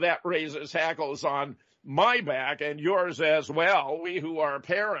 I know that raises hackles on my back and yours as well. We who are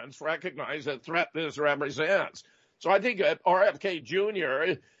parents recognize the threat this represents. So I think that RFK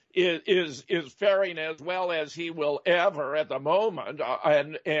Jr. is faring as well as he will ever at the moment.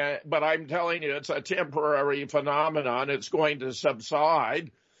 But I'm telling you, it's a temporary phenomenon. It's going to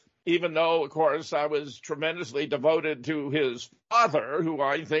subside. Even though, of course, I was tremendously devoted to his father, who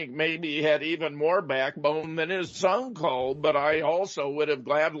I think maybe had even more backbone than his uncle, but I also would have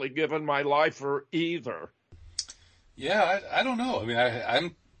gladly given my life for either. Yeah, I don't know. I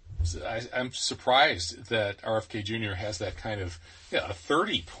mean, I'm surprised that RFK Jr. has that kind of a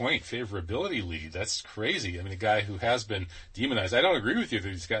 30-point favorability lead. That's crazy. I mean, a guy who has been demonized. I don't agree with you that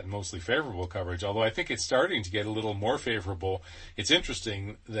he's gotten mostly favorable coverage, although I think it's starting to get a little more favorable. It's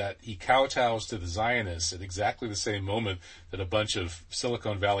interesting that he kowtows to the Zionists at exactly the same moment that a bunch of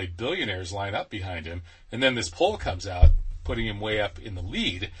Silicon Valley billionaires line up behind him, and then this poll comes out, putting him way up in the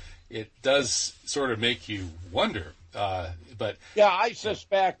lead. It does sort of make you wonder. But yeah, I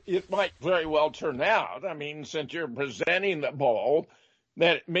suspect it might very well turn out. I mean, since you're presenting the poll,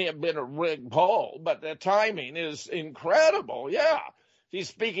 that it may have been a rigged poll, but the timing is incredible. Yeah, he's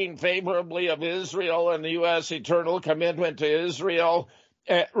speaking favorably of Israel and the U.S. eternal commitment to Israel.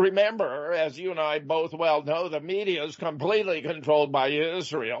 Remember, as you and I both well know, the media is completely controlled by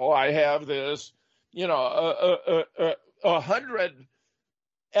Israel. I have this, 100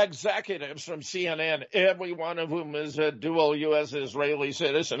 executives from CNN, every one of whom is a dual U.S. Israeli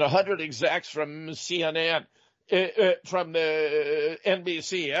citizen, 100 execs from CNN, from the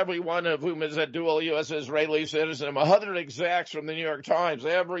NBC, every one of whom is a dual U.S. Israeli citizen, 100 execs from the New York Times,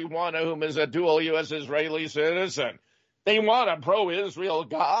 every one of whom is a dual U.S. Israeli citizen. They want a pro-Israel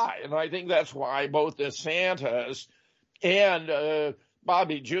guy, and I think that's why both DeSantis and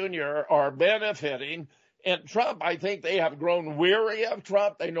Bobby Jr. are benefiting. And Trump, I think they have grown weary of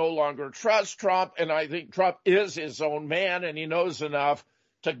Trump. They no longer trust Trump. And I think Trump is his own man, and he knows enough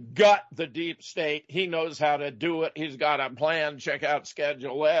to gut the deep state. He knows how to do it. He's got a plan. Check out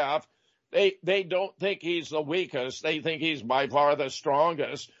Schedule F. They don't think he's the weakest. They think he's by far the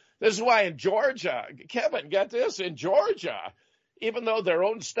strongest. This is why in Georgia, Kevin, get this, in Georgia, even though their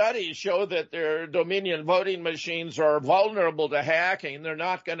own studies show that their Dominion voting machines are vulnerable to hacking, they're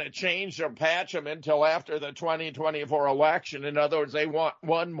not going to change or patch them until after the 2024 election. In other words, they want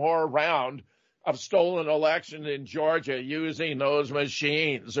one more round of stolen elections in Georgia using those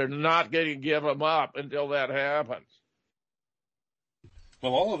machines. They're not going to give them up until that happens.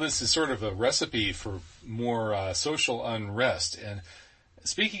 Well, all of this is sort of a recipe for more social unrest. And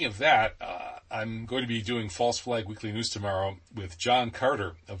speaking of that, I'm going to be doing False Flag Weekly News tomorrow with John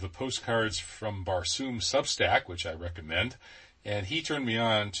Carter of the Postcards from Barsoom Substack, which I recommend. And he turned me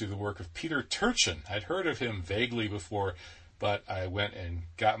on to the work of Peter Turchin. I'd heard of him vaguely before, but I went and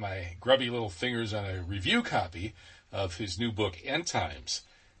got my grubby little fingers on a review copy of his new book, End Times.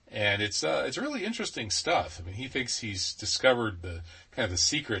 And it's really interesting stuff. I mean, he thinks he's discovered the kind of the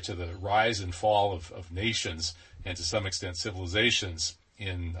secret to the rise and fall of nations and to some extent civilizations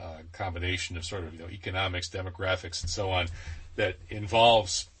in a combination of sort of economics, demographics, and so on, that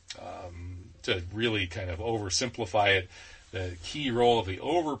involves, to really kind of oversimplify it, the key role of the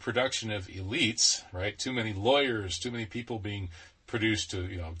overproduction of elites, right? Too many lawyers, too many people being produced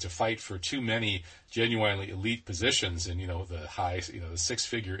to fight for too many genuinely elite positions in, the high, the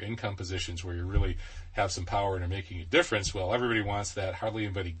six-figure income positions where you really have some power and are making a difference. Well, everybody wants that. Hardly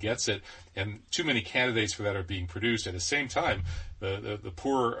anybody gets it. And too many candidates for that are being produced. At the same time, the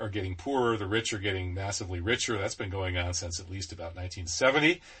poor are getting poorer. The rich are getting massively richer. That's been going on since at least about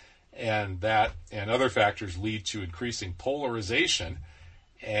 1970. And that and other factors lead to increasing polarization.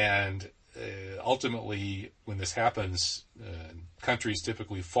 And ultimately, when this happens, countries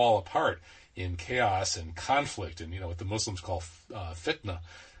typically fall apart in chaos and conflict and, what the Muslims call fitna.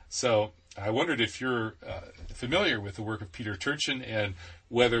 So I wondered if you're familiar with the work of Peter Turchin and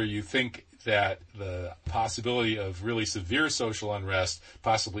whether you think that the possibility of really severe social unrest,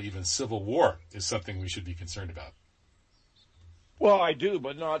 possibly even civil war, is something we should be concerned about. Well, I do,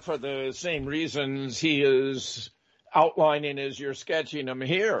 but not for the same reasons he is outlining as you're sketching them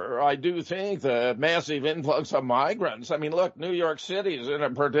here. I do think the massive influx of migrants. I mean, look, New York City is in a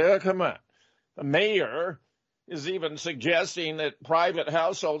predicament. The mayor is even suggesting that private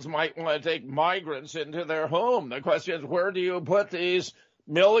households might want to take migrants into their home. The question is, where do you put these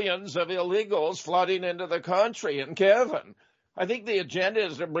millions of illegals flooding into the country? And Kevin, I think the agenda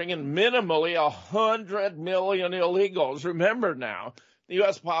is to bring in minimally 100 million illegals. Remember now, the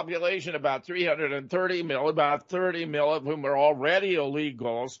U.S. population about 330 million, about 30 million of whom are already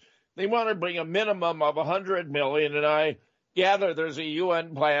illegals. They want to bring a minimum of 100 million, and I gather there's a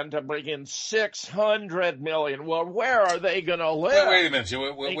UN plan to bring in 600 million. Well, where are they going to live? Wait a minute,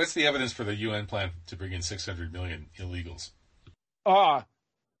 Joe. What's the evidence for the UN plan to bring in 600 million illegals? I'll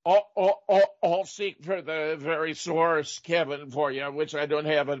seek for the very source, Kevin, for you, which I don't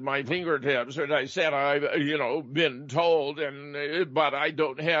have at my fingertips. And I said I've, been told, but I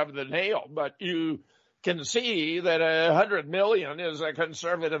don't have the nail. But you can see that 100 million is a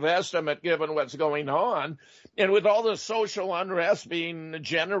conservative estimate given what's going on. And with all the social unrest being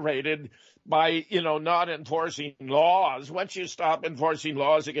generated by, not enforcing laws, once you stop enforcing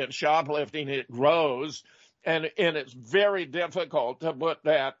laws against shoplifting, it grows. And it's very difficult to put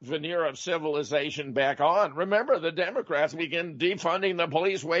that veneer of civilization back on. Remember, the Democrats began defunding the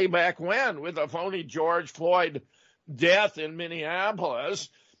police way back when with the phony George Floyd death in Minneapolis.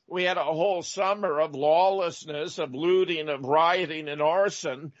 We had a whole summer of lawlessness, of looting, of rioting and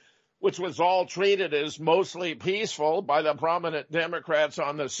arson, which was all treated as mostly peaceful by the prominent Democrats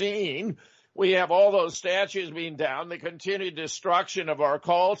on the scene. We have all those statues being down, the continued destruction of our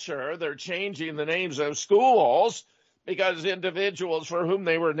culture. They're changing the names of schools because individuals for whom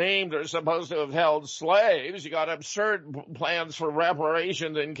they were named are supposed to have held slaves. You got absurd plans for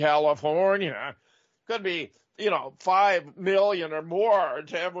reparations in California. Could be, 5 million or more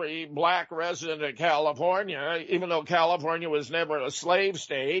to every black resident of California, even though California was never a slave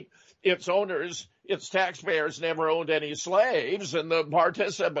state. Its owners, its taxpayers never owned any slaves, and the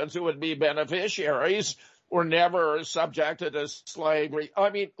participants who would be beneficiaries were never subjected to slavery. I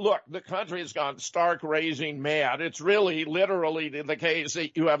mean, look, the country has gone stark raving mad. It's really literally the case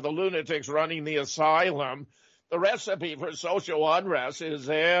that you have the lunatics running the asylum. The recipe for social unrest is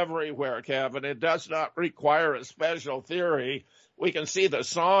everywhere, Kevin. It does not require a special theory. We can see the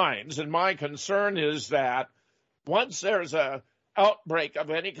signs, and my concern is that once there's a outbreak of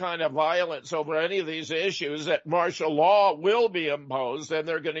any kind of violence over any of these issues, that martial law will be imposed, and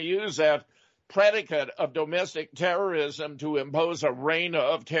they're going to use that predicate of domestic terrorism to impose a reign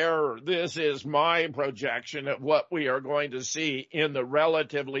of terror. This is my projection of what we are going to see in the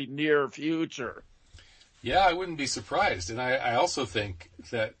relatively near future. Yeah, I wouldn't be surprised. And I also think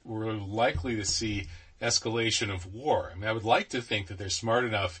that we're likely to see escalation of war. I mean, I would like to think that they're smart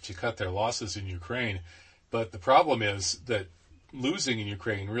enough to cut their losses in Ukraine, but the problem is that losing in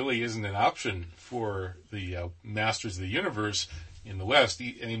Ukraine really isn't an option for the masters of the universe in the West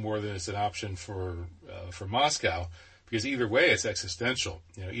any more than it's an option for Moscow, because either way it's existential.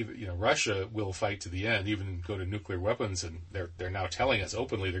 Russia will fight to the end, even go to nuclear weapons, and they're now telling us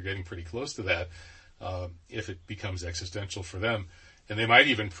openly they're getting pretty close to that if it becomes existential for them, and they might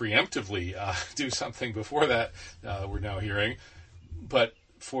even preemptively do something before that. We're now hearing, but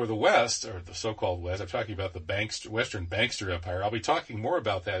for the West, or the so-called West, I'm talking about the Western bankster empire. I'll be talking more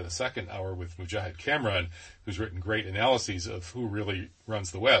about that in the second hour with Mujahid Kamran, who's written great analyses of who really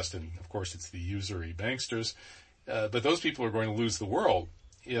runs the West. And, of course, it's the usury banksters. But those people are going to lose the world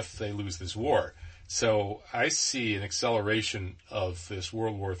if they lose this war. So I see an acceleration of this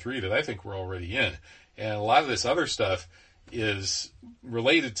World War III that I think we're already in. And a lot of this other stuff is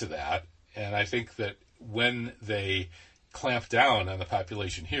related to that. And I think that when they clamp down on the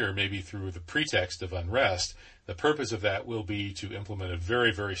population here, maybe through the pretext of unrest, the purpose of that will be to implement a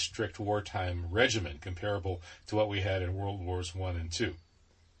very, very strict wartime regimen comparable to what we had in World Wars I and II.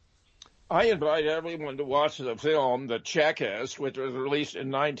 I invite everyone to watch the film The Chekist, which was released in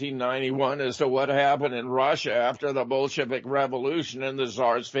 1991, as to what happened in Russia after the Bolshevik Revolution and the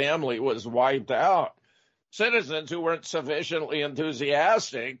Tsar's family was wiped out. Citizens who weren't sufficiently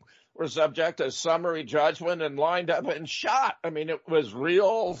enthusiastic were subject to summary judgment and lined up and shot. I mean, it was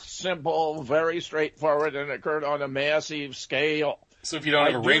real, simple, very straightforward, and occurred on a massive scale. So if you don't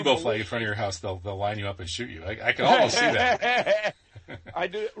have a rainbow flag in front of your house, they'll line you up and shoot you. I can almost see that.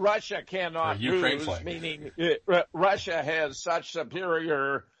 Russia cannot lose, flag. meaning Russia has such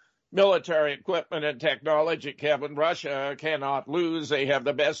superior military equipment and technology, Kevin. Russia cannot lose. They have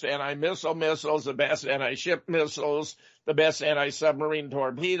the best anti-missile missiles, the best anti-ship missiles, the best anti-submarine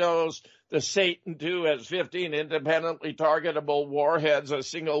torpedoes. The Satan II has 15 independently targetable warheads. A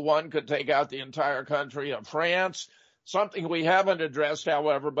single one could take out the entire country of France. Something we haven't addressed,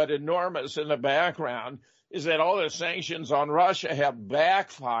 however, but enormous in the background, is that all the sanctions on Russia have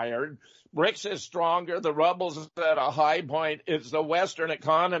backfired. BRICS is stronger. The ruble's at a high point. It's the Western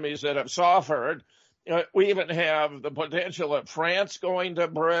economies that have suffered. We even have the potential of France going to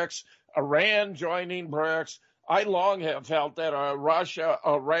BRICS, Iran joining BRICS. I long have felt that a Russia,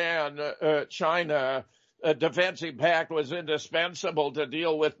 Iran, China defensive pact was indispensable to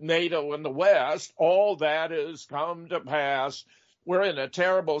deal with NATO and the West. All that has come to pass. We're in a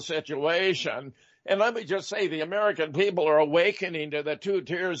terrible situation. And let me just say, the American people are awakening to the two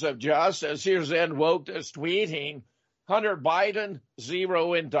tiers of justice. Here's Ed Woke's tweeting, Hunter Biden,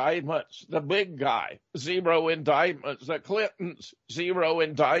 0 indictments. The big guy, 0 indictments. The Clintons, 0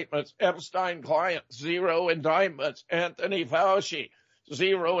 indictments. Epstein client, 0 indictments. Anthony Fauci,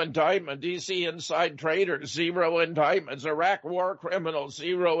 0 indictment. D.C. inside traders, 0 indictments. Iraq war criminals,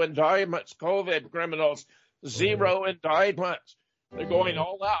 0 indictments. COVID criminals, 0 indictments. They're going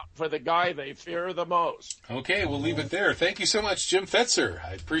all out for the guy they fear the most. Okay, we'll leave it there. Thank you so much, Jim Fetzer.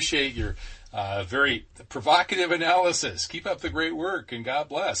 I appreciate your very provocative analysis. Keep up the great work, and God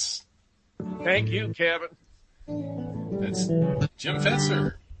bless. Thank you, Kevin. That's Jim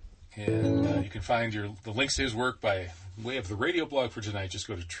Fetzer. And you can find the links to his work by way of the radio blog for tonight. Just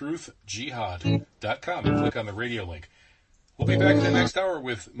go to truthjihad.com and click on the radio link. We'll be back in the next hour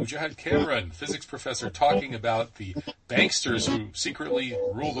with Mujahid Kamran, physics professor, talking about the banksters who secretly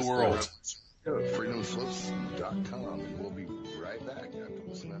rule the world. Freedomslips.com, and we'll be right back after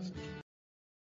this message.